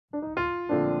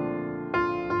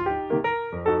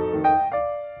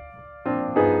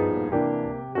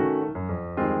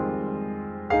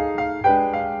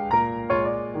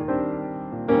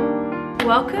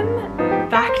welcome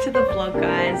back to the vlog,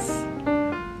 guys.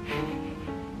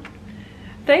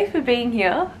 Thanks for being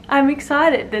here. I'm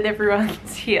excited that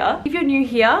everyone's here. If you're new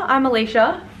here, I'm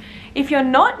Alicia. If you're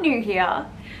not new here,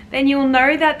 then you'll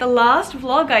know that the last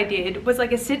vlog I did was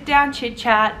like a sit down chit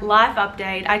chat life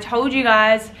update. I told you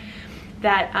guys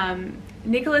that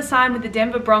Nicholas signed with the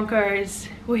Denver Broncos.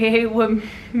 We were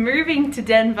moving to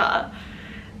Denver,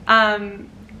 and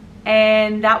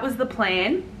that was the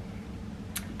plan.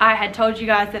 I had told you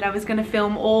guys that I was going to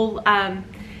film all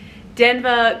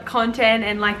Denver content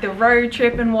and like the road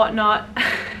trip and whatnot.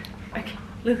 Okay,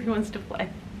 Lily wants to play.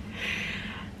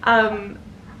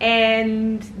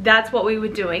 And that's what we were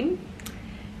doing.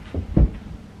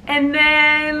 And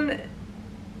then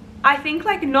I think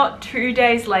like not 2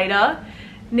 days later,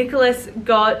 Nicholas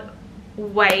got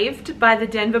waived by the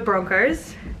Denver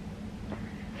Broncos.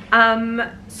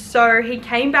 So he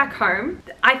came back home.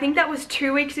 I think that was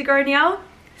 2 weeks ago now.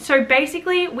 So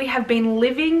basically we have been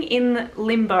living in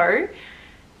limbo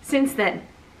since then,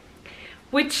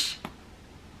 which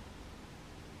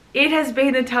it has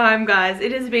been a time, guys.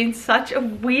 It has been such a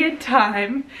weird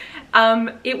time.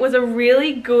 It was a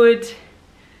really good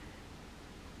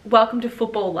welcome to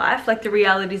football life, like the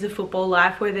realities of football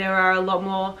life, where there are a lot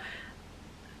more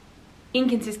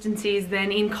inconsistencies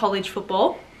than in college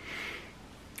football.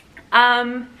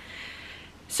 So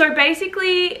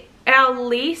basically our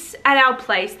lease at our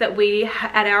place that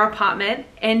at our apartment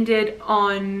ended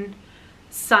on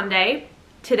Sunday.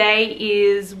 Today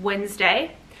is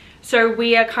Wednesday. So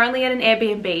we are currently at an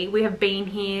Airbnb. We have been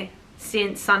here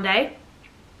since Sunday.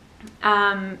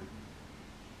 And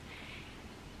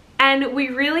we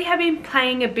really have been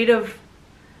playing a bit of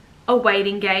a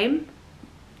waiting game.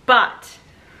 But,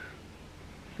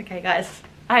 okay guys,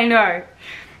 I know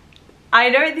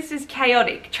this is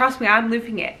chaotic. Trust me, I'm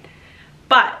living it.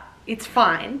 But it's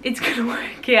fine. It's gonna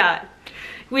work out.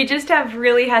 We just have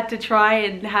really had to try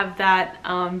and have that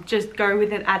just go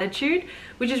with an attitude,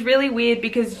 which is really weird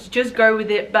because just go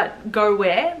with it, but go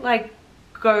where? Like,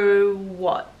 go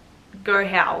what? Go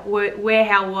how? Where,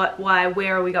 how, what, why,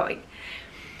 where are we going?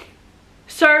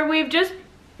 So we've just,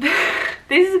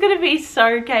 this is gonna be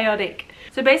so chaotic.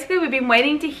 So basically we've been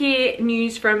waiting to hear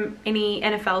news from any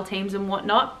NFL teams and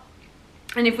whatnot.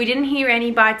 And if we didn't hear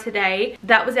any by today,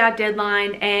 that was our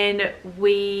deadline, and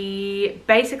we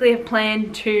basically have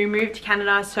planned to move to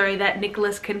Canada so that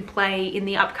Nicholas can play in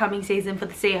the upcoming season for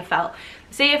the CFL.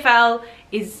 The CFL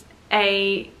is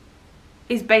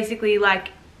basically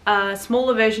like a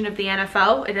smaller version of the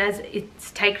NFL. It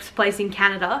takes place in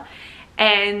Canada,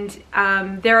 and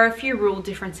there are a few rule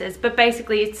differences, but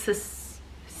basically it's the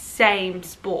same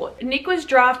sport. Nick was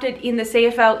drafted in the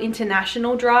CFL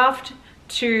international draft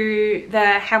to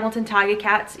the Hamilton Tiger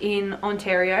Cats in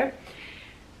Ontario.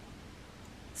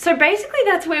 So basically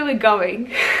that's where we're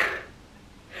going.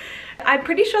 I'm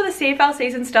pretty sure the CFL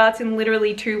season starts in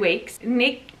literally 2 weeks.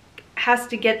 Nick has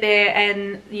to get there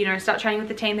and, you know, start training with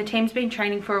the team. The team's been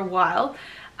training for a while,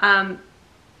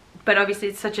 but obviously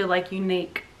it's such a like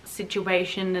unique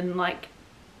situation, and like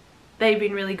they've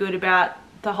been really good about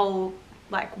the whole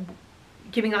like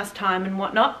giving us time and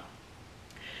whatnot.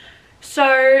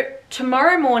 So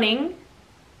tomorrow morning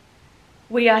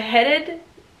we are headed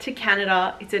to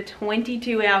Canada. It's a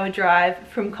 22-hour drive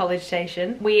from College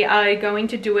Station. We are going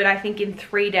to do it, I think, in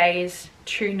 3 days,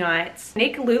 2 nights.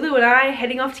 Nick, Lulu and I are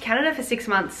heading off to Canada for 6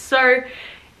 months. So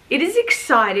it is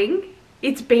exciting.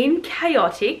 It's been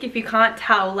chaotic, if you can't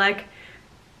tell. Like,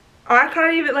 I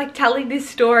can't even, like, telling this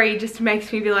story just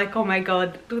makes me be like, oh my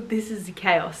god, this is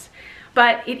chaos.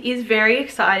 But it is very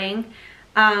exciting.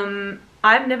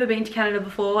 I've never been to Canada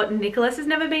before. Nicholas has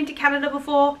never been to Canada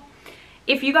before.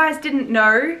 If you guys didn't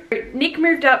know, Nick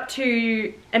moved up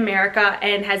to America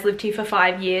and has lived here for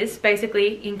 5 years,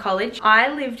 basically in college.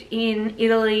 I lived in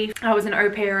Italy. I was an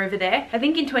au pair over there, I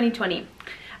think in 2020.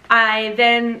 I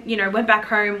then, you know, went back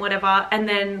home, whatever, and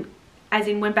then as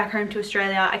in went back home to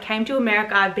Australia. I came to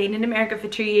America. I've been in America for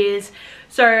 2 years.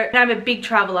 So I'm a big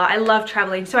traveler. I love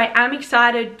traveling. So I am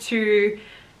excited to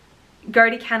go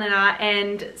to Canada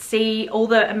and see all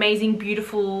the amazing,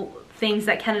 beautiful things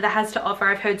that Canada has to offer.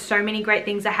 I've heard so many great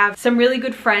things. I have some really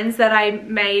good friends that I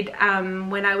made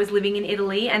when I was living in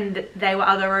Italy, and they were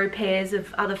other au pairs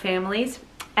of other families,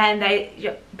 and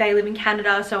they live in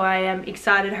Canada, so I am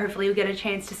excited. Hopefully we'll get a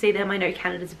chance to see them. I know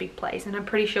Canada's a big place, and I'm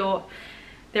pretty sure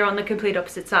they're on the complete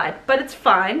opposite side, but it's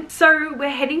fine. So we're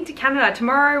heading to Canada.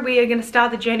 Tomorrow we are going to start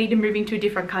the journey to moving to a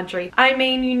different country. I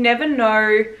mean, you never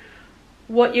know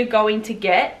what you're going to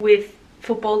get with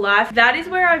football life. That is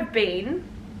where I've been,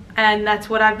 and that's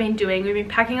what I've been doing. We've been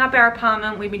packing up our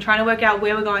apartment. We've been trying to work out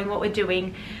where we're going, what we're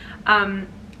doing.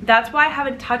 that's why I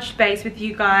haven't touched base with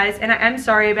you guys, and I am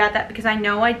sorry about that because I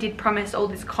know I did promise all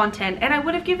this content and I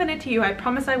would have given it to you. I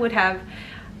promise I would have.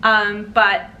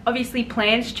 But obviously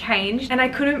plans changed and I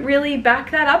couldn't really back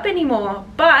that up anymore.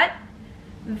 But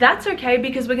that's okay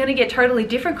because we're going to get totally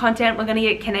different content. We're going to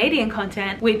get Canadian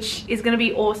content, which is going to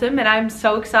be awesome, and I'm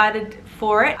so excited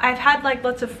for it. I've had like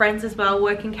lots of friends as well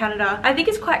work in Canada. I think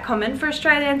it's quite common for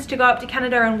Australians to go up to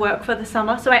Canada and work for the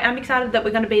summer, so I am excited that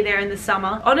we're going to be there in the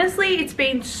summer. Honestly, it's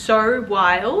been so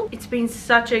wild. It's been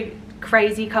such a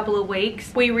crazy couple of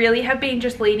weeks. We really have been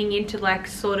just leaning into like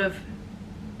sort of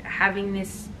having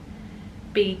this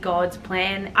be God's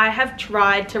plan. I have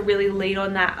tried to really lean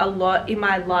on that a lot in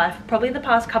my life, probably the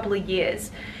past couple of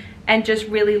years, and just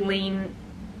really lean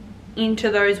into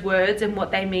those words and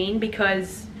what they mean,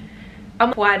 because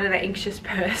I'm quite an anxious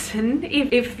person.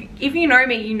 If you know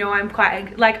me, you know I'm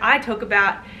quite, like, I talk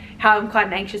about how I'm quite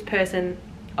an anxious person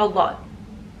a lot.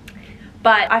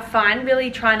 But I find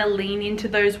really trying to lean into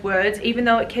those words, even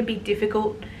though it can be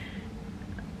difficult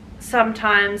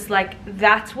sometimes, like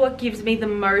that's what gives me the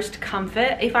most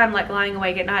comfort. If I'm like lying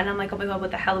awake at night and I'm like, oh my god,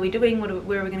 what the hell are we doing?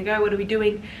 Where are we gonna go? What are we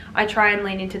doing? I try and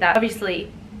lean into that.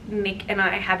 Obviously, Nick and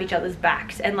I have each other's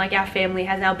backs, and like our family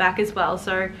has our back as well.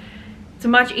 So it's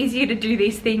much easier to do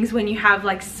these things when you have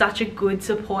like such a good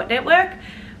support network.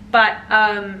 But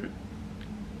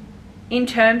in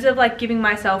terms of like giving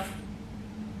myself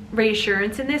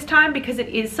reassurance in this time, because it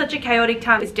is such a chaotic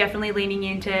time, it's definitely leaning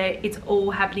into it's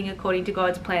all happening according to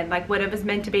God's plan. Like whatever's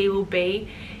meant to be will be,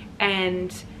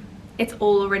 and it's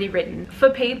all already written. For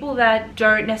people that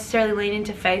don't necessarily lean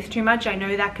into faith too much, I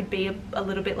know that could be a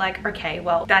little bit like, okay,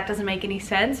 well, that doesn't make any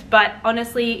sense. But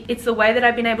honestly, it's the way that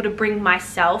I've been able to bring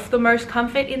myself the most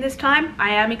comfort in this time. I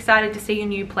am excited to see a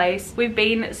new place. We've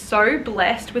been so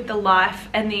blessed with the life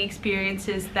and the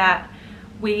experiences that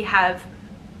we have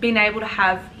been able to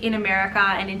have in America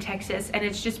and in Texas, and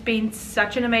it's just been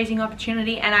such an amazing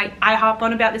opportunity. And I harp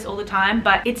on about this all the time,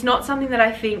 but it's not something that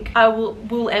I think I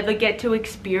will ever get to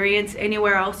experience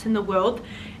anywhere else in the world.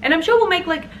 And I'm sure we'll make,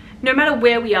 like, no matter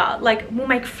where we are, like we'll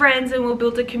make friends and we'll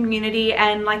build a community,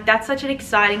 and like that's such an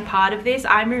exciting part of this.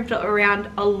 I moved around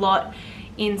a lot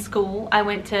in school. I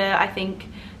went to, I think,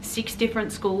 6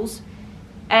 different schools,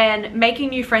 and making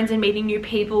new friends and meeting new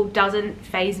people doesn't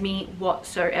faze me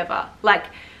whatsoever. Like,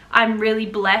 I'm really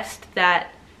blessed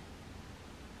that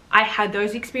I had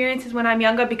those experiences when I'm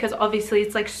younger, because obviously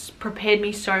it's like prepared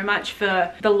me so much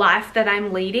for the life that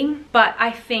I'm leading. But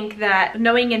I think that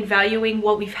knowing and valuing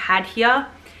what we've had here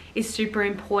is super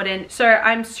important. So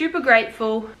I'm super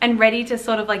grateful and ready to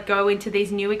sort of like go into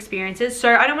these new experiences.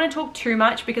 So I don't want to talk too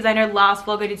much because I know last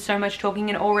vlog I did so much talking,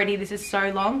 and already this is so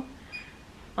long.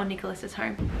 Oh, Nicholas is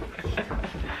home.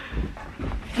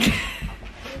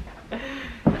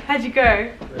 How'd you go?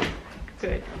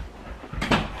 Good.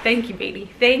 Thank you, Beatty.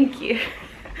 Thank you.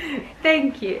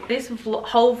 Thank you. This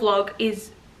whole vlog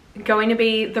is going to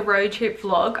be the road trip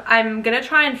vlog. I'm gonna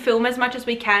try and film as much as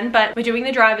we can, but we're doing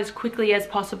the drive as quickly as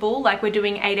possible. Like, we're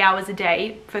doing 8 hours a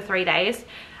day for 3 days.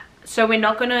 So we're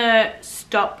not gonna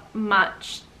stop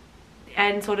much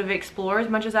and sort of explore as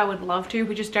much as I would love to.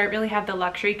 We just don't really have the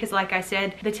luxury because, like I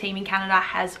said, the team in Canada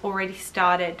has already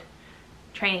started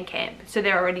training camp, so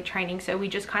they're already training, so we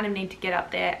just kind of need to get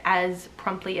up there as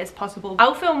promptly as possible.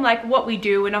 I'll film like what we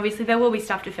do, and obviously there will be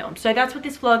stuff to film. So that's what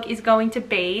this vlog is going to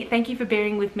be. Thank you for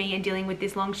bearing with me and dealing with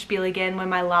this long spiel again when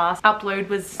my last upload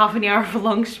was half an hour of a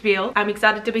long spiel. I'm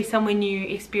excited to be somewhere new,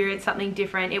 experience something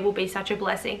different. It will be such a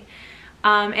blessing.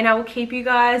 And I will keep you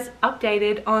guys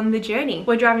updated on the journey.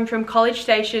 We're driving from College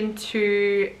Station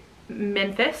to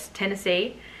Memphis,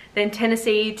 Tennessee, then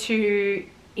Tennessee to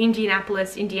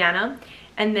Indianapolis, Indiana,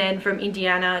 and then from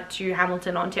Indiana to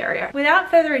Hamilton, Ontario. Without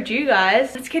further ado,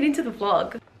 guys, let's get into the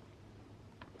vlog.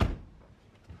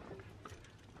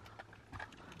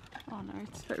 Oh no,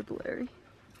 it's so blurry.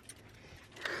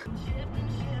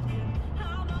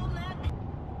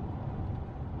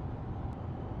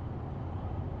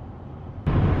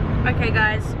 Okay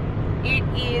guys, it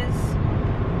is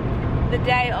the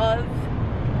day of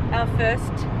our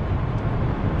first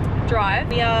drive.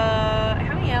 We are,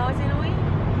 how many hours in are we?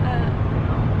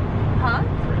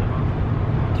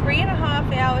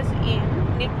 3.5 hours in.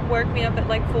 Nick woke me up at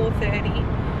like 4:30.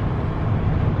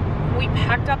 We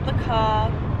packed up the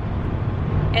car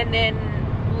and then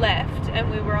left, and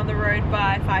we were on the road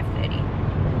by 5:30.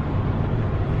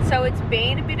 So it's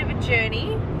been a bit of a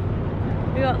journey.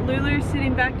 We got Lulu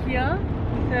sitting back here.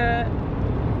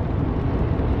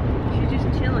 She's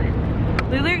just chilling.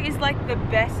 Lulu is like the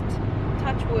best,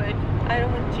 touch wood, I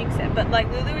don't want to jinx it, but like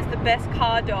Lulu is the best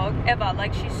car dog ever.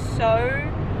 Like, she's so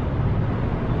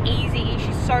easy.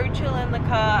 She's so chill in the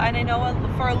car, and I know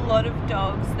for a lot of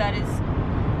dogs that is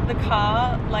the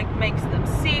car like makes them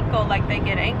sick or like they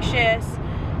get anxious.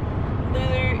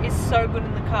 Lulu is so good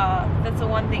in the car. That's the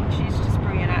one thing she's just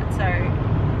brilliant at, so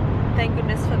thank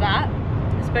goodness for that,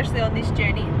 especially on this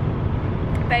journey.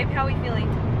 Babe, how are we feeling?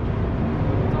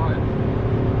 Tired.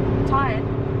 Tired?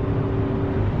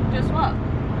 Just what?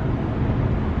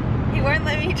 He won't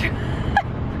let me drive.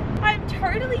 I'm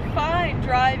totally fine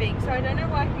driving, so I don't know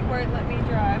why he won't let me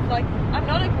drive. Like, I'm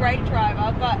not a great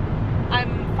driver, but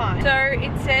I'm fine. So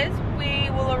it says we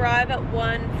will arrive at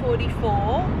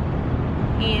 1:44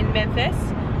 in Memphis.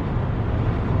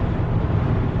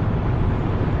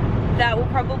 That will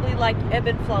probably like ebb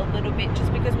and flow a little bit,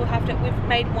 just because we've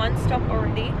made one stop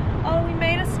already. Oh, we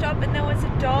made a stop and there was a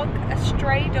dog, a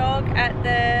stray dog at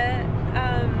the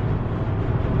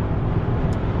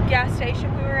gas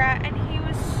station we were at, and he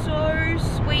was so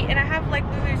sweet. And I have like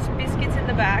Lulu's biscuits in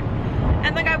the back,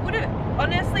 and like I would have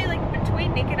honestly, like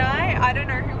between Nick and I don't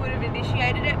know who would have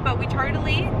initiated it, but we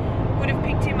totally would have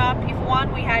picked him up if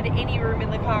one, we had any room in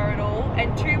the car at all,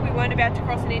 and two, we weren't about to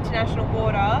cross an international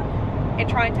border and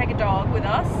try and take a dog with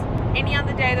us. Any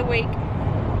other day of the week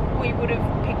we would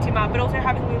have picked him up, but also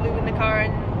having Lulu in the car,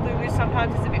 and Lulu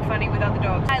sometimes is a bit funny with other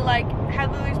dogs. I like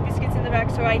had Lulu's biscuits in the back,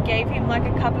 so I gave him like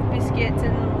a cup of biscuits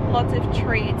and lots of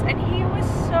treats, and he was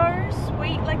so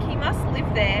sweet. Like, he must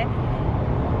live there.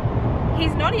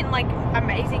 He's not in like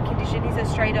amazing condition, he's a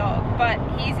stray dog, but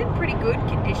he's in pretty good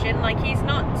condition. Like, he's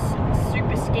not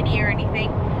super skinny or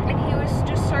anything, and he was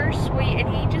just so sweet, and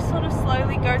he just sort of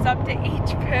slowly goes up to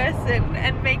each person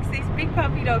and makes these big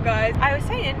puppy dog eyes. I was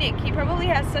saying to Nick, he probably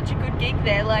has such a good gig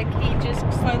there. Like, he just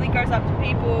slowly goes up to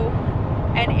people,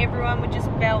 and everyone would just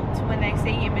melt when they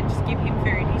see him and just give him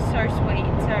food. He's so sweet,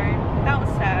 so that was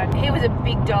sad. He was a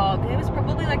big dog. He was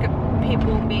probably like a pit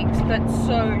bull mix, but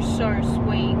so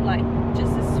sweet. Like,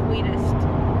 just the sweetest.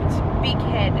 Just big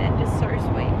head and just so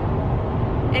sweet.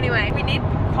 Anyway, we need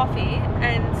coffee,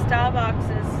 and Starbucks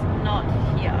is not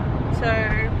here, so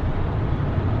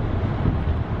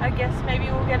I guess maybe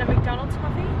we'll get a McDonald's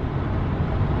coffee.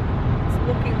 It's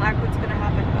looking like what's going to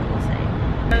happen, but we'll see.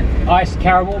 Ice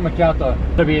caramel macchiato.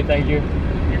 Thank you.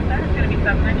 Yes, sir. It's going to be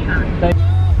 $7.99.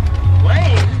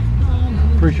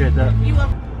 Wait. Appreciate that.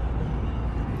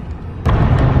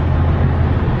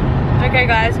 Okay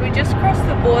guys, we just crossed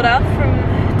the border from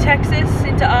Texas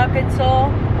into Arkansas.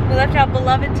 We left our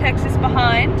beloved Texas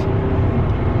behind.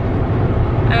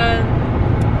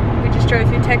 We just drove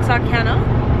through Texarkana,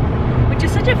 which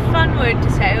is such a fun word to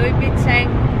say. We've been saying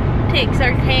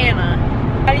Texarkana.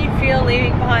 How do you feel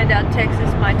leaving behind our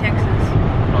Texas, my Texas?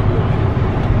 Not good.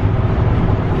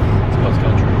 It's God's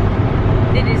country.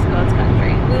 It is God's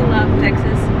country. We love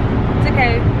Texas. It's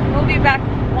okay. We'll be back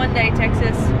one day,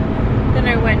 Texas. Don't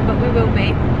know when, but we will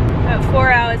be. About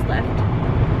 4 hours left.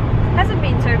 Hasn't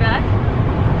been so bad.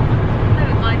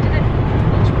 Haven't minded it.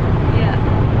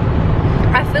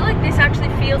 Yeah. I feel like this actually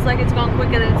feels like it's gone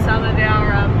quicker than some of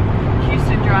our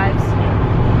Houston drives.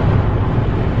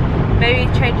 Maybe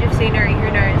change of scenery,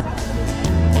 who knows.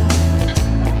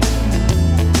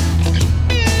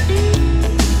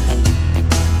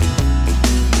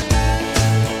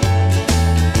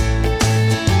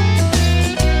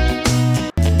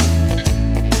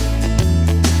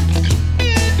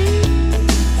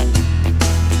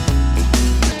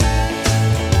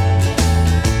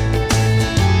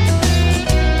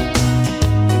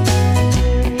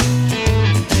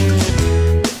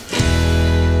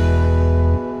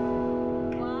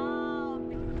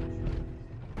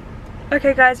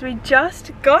 Okay guys, we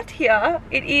just got here.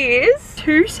 It is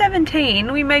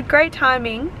 2:17. We made great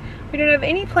timing. We don't have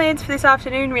any plans for this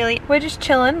afternoon really. We're just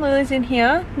chilling. Lily's in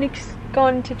here. Nick's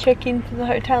gone to check in for the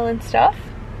hotel and stuff.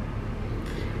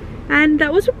 And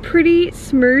that was a pretty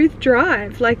smooth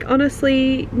drive. Like,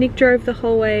 honestly, Nick drove the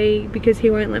whole way because he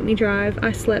won't let me drive.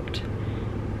 I slept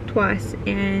twice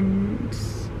and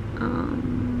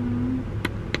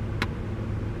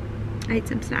ate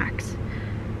some snacks.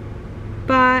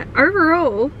 But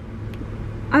overall,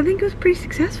 I think it was pretty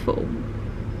successful.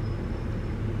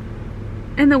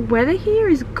 And the weather here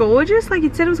is gorgeous. Like,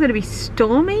 it said it was going to be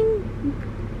storming.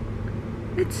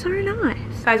 It's so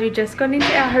nice. Guys, we just got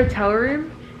into our hotel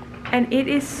room and it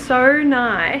is so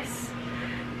nice.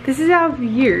 This is our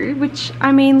view, which,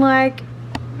 I mean, like,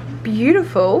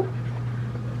 beautiful.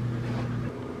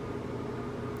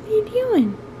 What are you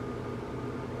doing?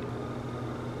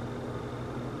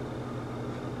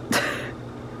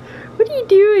 What are you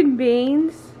doing,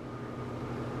 Beans?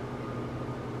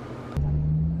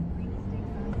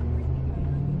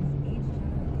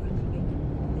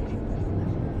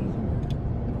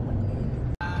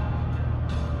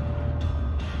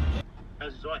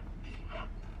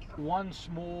 one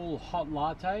small hot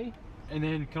latte, and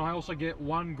then can I also get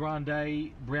one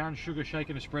grande brown sugar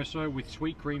shaken espresso with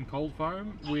sweet cream cold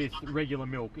foam with regular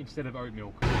milk instead of oat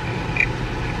milk? There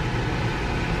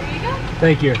you go.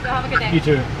 Thank you. So have a good day. You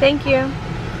too. Thank you.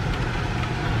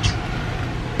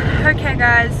 Okay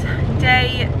guys,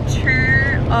 day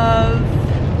 2 of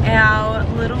our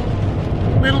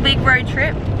little big road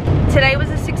trip. Today was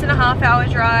a 6.5 hour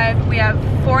drive. We have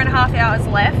 4.5 hours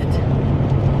left.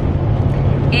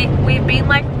 We've been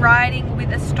like riding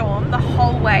with a storm the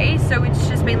whole way, so it's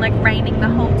just been like raining the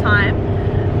whole time.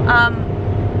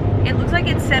 It looks like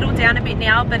it's settled down a bit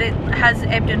now, but it has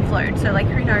ebbed and flowed, so like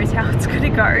who knows how it's gonna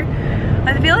go.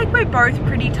 I feel like we're both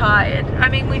pretty tired. I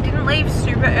mean, we didn't leave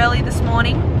super early this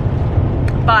morning,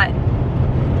 but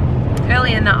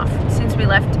early enough since we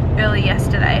left early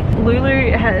yesterday.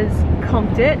 Lulu has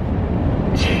comped it.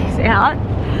 She's out.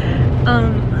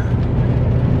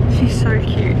 She's so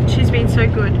cute. She's been so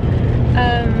good.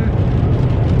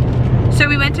 So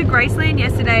we went to Graceland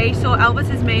yesterday, saw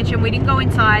Elvis's mansion. We didn't go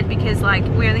inside because like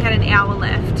we only had an hour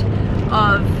left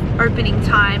of opening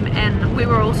time and we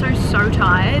were also so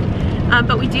tired.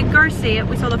 But we did go see it.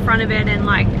 We saw the front of it and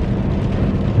like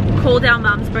called our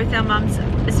mums, both our mums,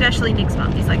 especially Nick's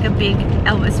mum. He's like a big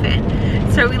Elvis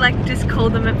fan. So we like just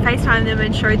called them and FaceTimed them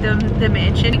and showed them the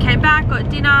mansion. We came back, got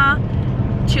dinner,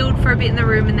 chilled for a bit in the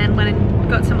room, and then went and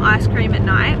got some ice cream at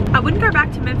night. I wouldn't go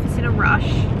back to Memphis in a rush.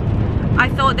 I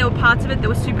thought there were parts of it that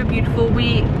were super beautiful.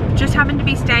 We just happened to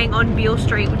be staying on Beale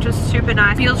Street, which was super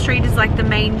nice. Beale Street is like the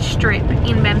main strip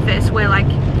in Memphis where like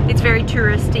it's very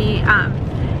touristy,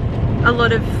 a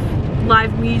lot of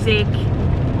live music.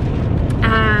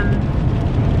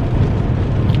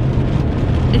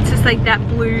 It's just like that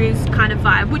blues kind of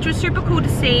vibe, which was super cool to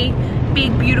see.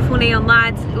 Big beautiful neon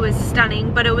lights. It was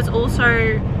stunning, but it was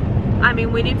also, I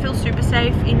mean, we didn't feel super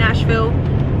safe in Nashville.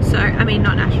 So I mean,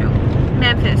 not Nashville,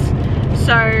 Memphis.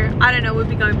 So I don't know, we'll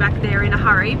be going back there in a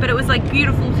hurry, but it was like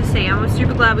beautiful to see. I was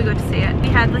super glad we got to see it. We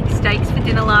had like steaks for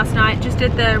dinner last night just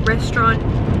at the restaurant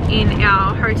in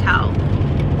our hotel,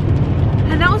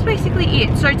 and that was basically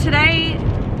it. So today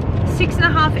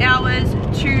 6.5 hours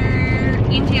to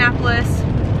Indianapolis,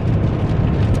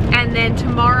 and then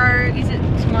tomorrow, is it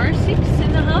tomorrow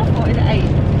 6.5 or is it 8?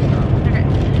 Okay.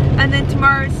 And then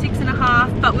tomorrow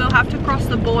 6.5, but we'll have to cross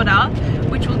the border,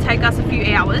 which will take us a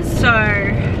few hours. So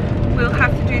we'll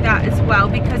have to do that as well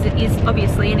because it is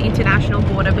obviously an international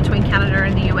border between Canada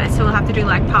and the US. So we'll have to do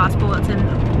like passports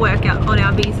and work out on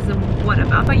our visas and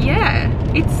whatever. But yeah,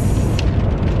 it's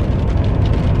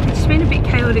been a bit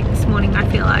chaotic this morning, I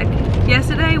feel like.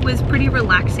 Yesterday was pretty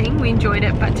relaxing, we enjoyed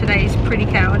it, but today is pretty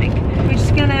chaotic. We're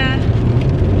just gonna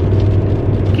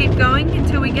keep going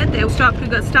until we get there. We stopped, we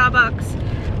got Starbucks,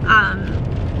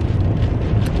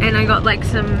 and I got like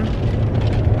some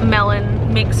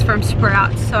melon mix from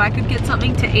Sprouts so I could get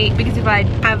something to eat, because if I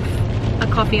have a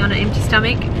coffee on an empty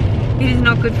stomach, it is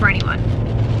not good for anyone.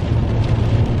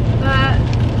 But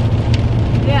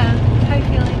yeah, how are you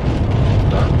feeling?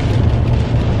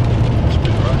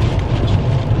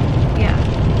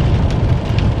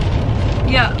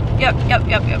 Yep.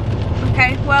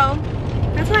 Okay, well,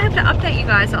 that's what I have to update you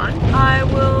guys on. I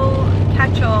will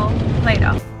catch y'all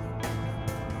later.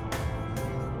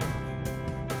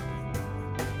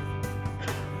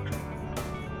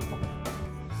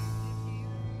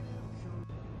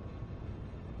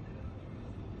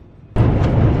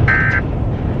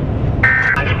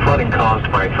 Flooding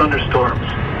caused by thunderstorms.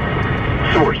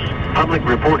 Source, public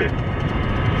reported.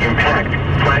 Impact,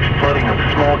 flash flooding of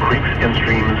small creeks and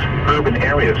streams, urban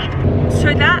areas.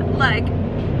 So that like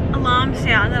alarm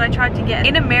sound that I tried to get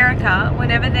in America,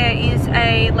 whenever there is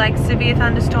a like severe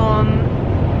thunderstorm,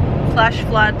 flash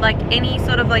flood, like any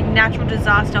sort of like natural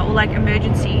disaster or like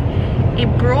emergency, it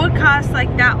broadcasts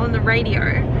like that on the radio,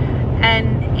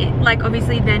 and it like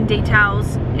obviously then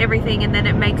details everything, and then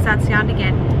it makes that sound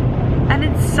again. And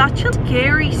it's such a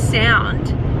scary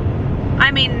sound. I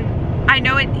mean, I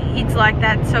know it's like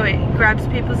that so it grabs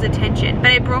people's attention,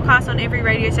 but it broadcasts on every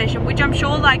radio station, which I'm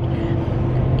sure like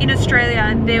in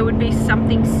Australia there would be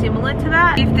something similar to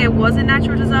that if there was a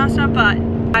natural disaster, but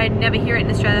I'd never hear it in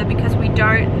Australia because we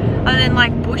don't, other than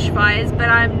like bushfires, but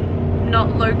I'm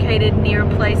not located near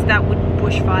a place that would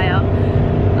bushfire.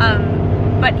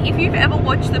 But if you've ever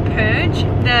watched The Purge,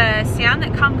 the sound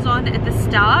that comes on at the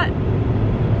start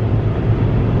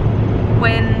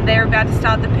when they're about to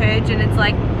start the purge and it's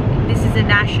like, this is a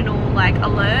national like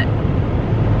alert,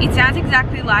 it sounds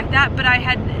exactly like that, but I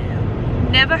had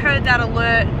never heard that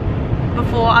alert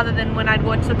before other than when I'd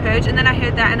watched The Purge, and then I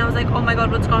heard that and I was like, oh my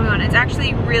god, what's going on? It's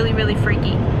actually really, really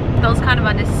freaky. That was kind of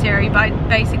unnecessary, but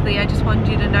basically I just wanted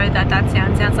you to know that that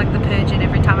sounds like The Purge, and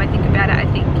every time I think about it I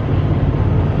think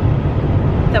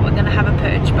that we're gonna have a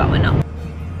purge, but we're not.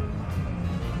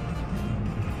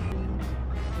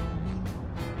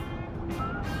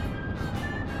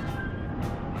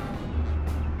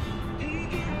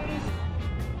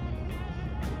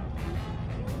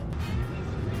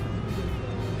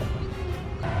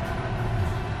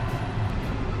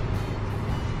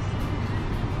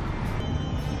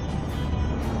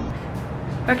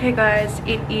 Okay guys,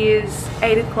 it is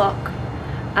 8 o'clock.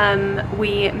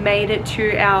 We made it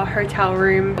to our hotel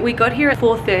room. We got here at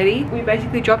 4:30. We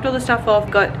basically dropped all the stuff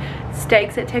off, got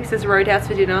steaks at Texas Roadhouse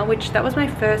for dinner, which that was my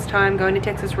first time going to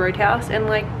Texas Roadhouse, and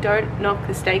like, don't knock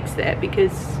the steaks there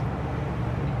because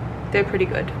they're pretty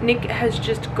good. Nick has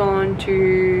just gone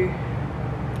to,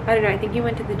 I don't know, I think he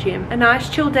went to the gym. A nice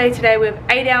chill day today. We have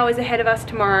 8 hours ahead of us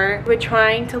tomorrow. We're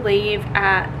trying to leave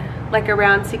at like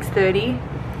around 6:30.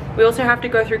 We also have to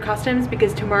go through customs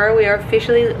because tomorrow we are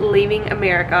officially leaving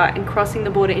America and crossing the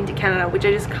border into Canada, which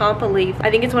I just can't believe. I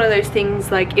think it's one of those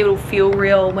things, like, it'll feel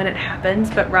real when it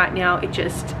happens, but right now it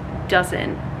just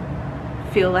doesn't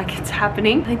feel like it's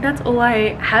happening. I think that's all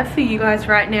I have for you guys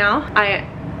right now. I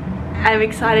am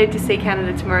excited to see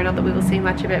Canada tomorrow, not that we will see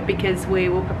much of it because we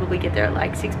will probably get there at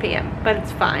like 6 p.m, but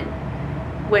it's fine.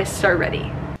 We're so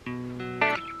ready.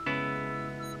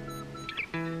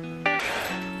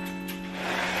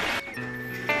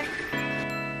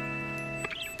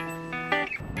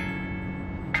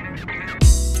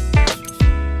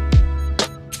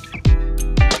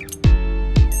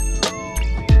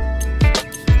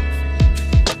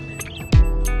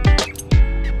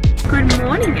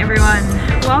 Everyone,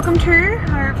 welcome to,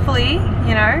 hopefully,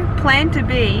 you know, plan to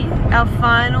be our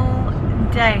final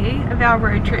day of our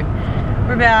road trip.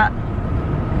 We're about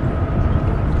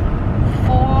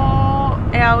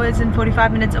 4 hours and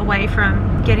 45 minutes away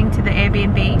from getting to the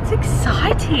Airbnb. It's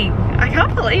exciting. I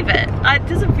can't believe it. It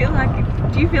doesn't feel like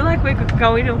it. Do you feel like we're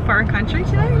going to a foreign country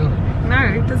today?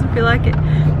 No, it doesn't feel like it.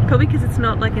 Probably because it's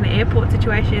not like an airport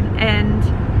situation, and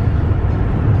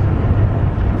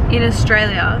in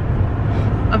Australia,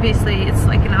 obviously it's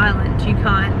like an island. You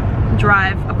can't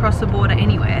drive across the border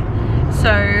anywhere.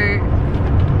 So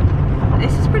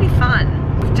this is pretty fun.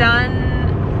 We've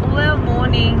done all our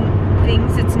morning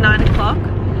things. It's 9 o'clock.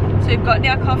 So we've gotten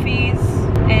our coffees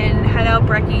and had our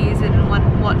brekkies and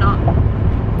whatnot.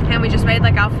 And we just made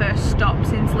like our first stop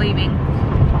since leaving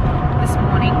this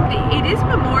morning. It is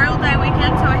Memorial Day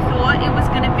weekend, so I thought it was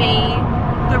going to be,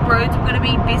 the roads were going to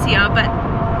be busier, but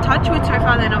touch wood, so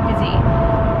far they're not busy.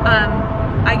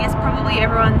 I guess probably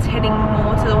everyone's heading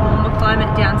more to the warmer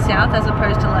climate down south as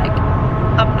opposed to like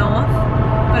up north.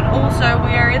 But also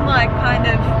we are in like kind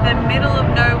of the middle of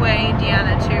nowhere,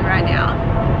 Indiana too right now.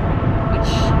 Which,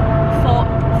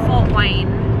 Fort Wayne.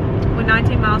 We're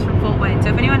 19 miles from Fort Wayne. So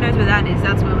if anyone knows where that is,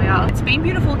 that's where we are. It's been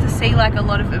beautiful to see like a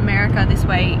lot of America this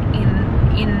way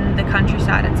in the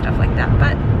countryside and stuff like that.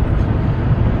 But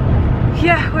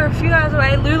yeah, we're a few hours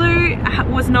away. Lulu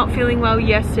was not feeling well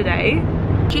yesterday.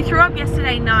 She threw up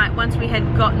yesterday night once we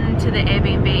had gotten to the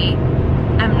Airbnb,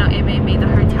 not Airbnb, the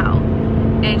hotel,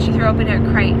 and she threw up in her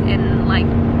crate, and like,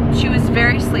 she was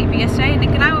very sleepy yesterday.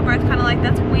 Nick and I were both kind of like,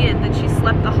 that's weird that she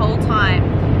slept the whole time,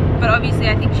 but obviously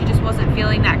I think she just wasn't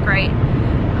feeling that great.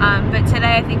 But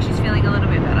today I think she's feeling a little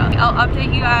bit better. I'll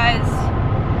update you guys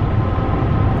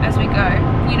as we go.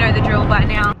 You know the drill by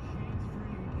now.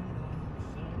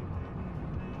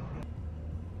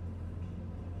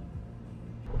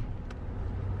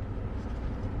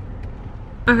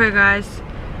 Okay guys,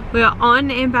 we are on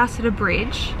Ambassador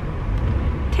Bridge.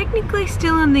 Technically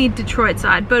still on the Detroit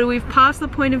side, but we've passed the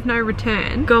point of no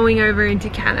return going over into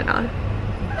Canada.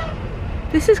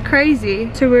 This is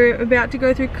crazy. So we're about to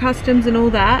go through customs and all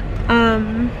that.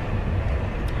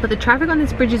 But the traffic on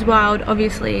this bridge is wild,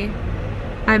 obviously.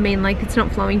 I mean, like, it's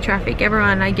not flowing traffic.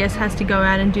 Everyone, I guess, has to go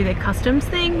out and do their customs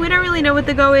thing. We don't really know what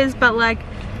the go is, but like,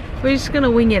 we're just gonna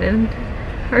wing it and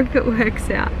hope it works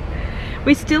out.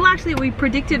 We still actually, we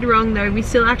predicted wrong though. We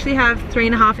still actually have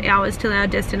 3.5 hours till our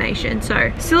destination.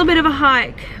 So still a bit of a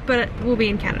hike, but we'll be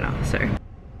in Canada, so.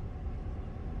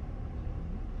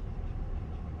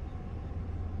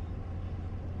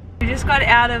 We just got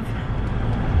out of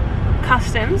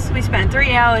customs. We spent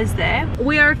 3 hours there.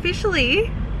 We are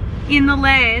officially in the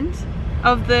land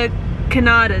of the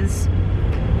Canadas.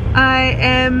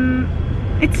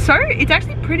 It's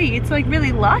actually pretty. It's like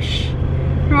really lush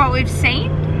from what we've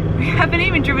seen. We haven't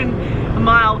even driven a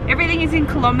mile. Everything is in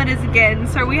kilometers again,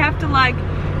 so we have to like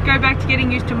go back to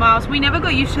getting used to miles. We never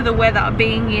got used to the weather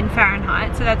being in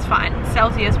Fahrenheit, so that's fine.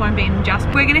 Celsius won't be an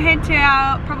adjustment. We're gonna head to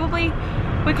our,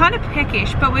 we're kind of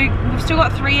peckish, but we've still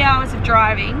got 3 hours of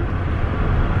driving,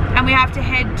 and we have to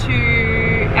head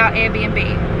to our Airbnb.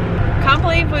 Can't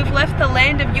believe we've left the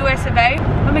land of US of A.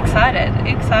 I'm excited.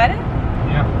 Excited?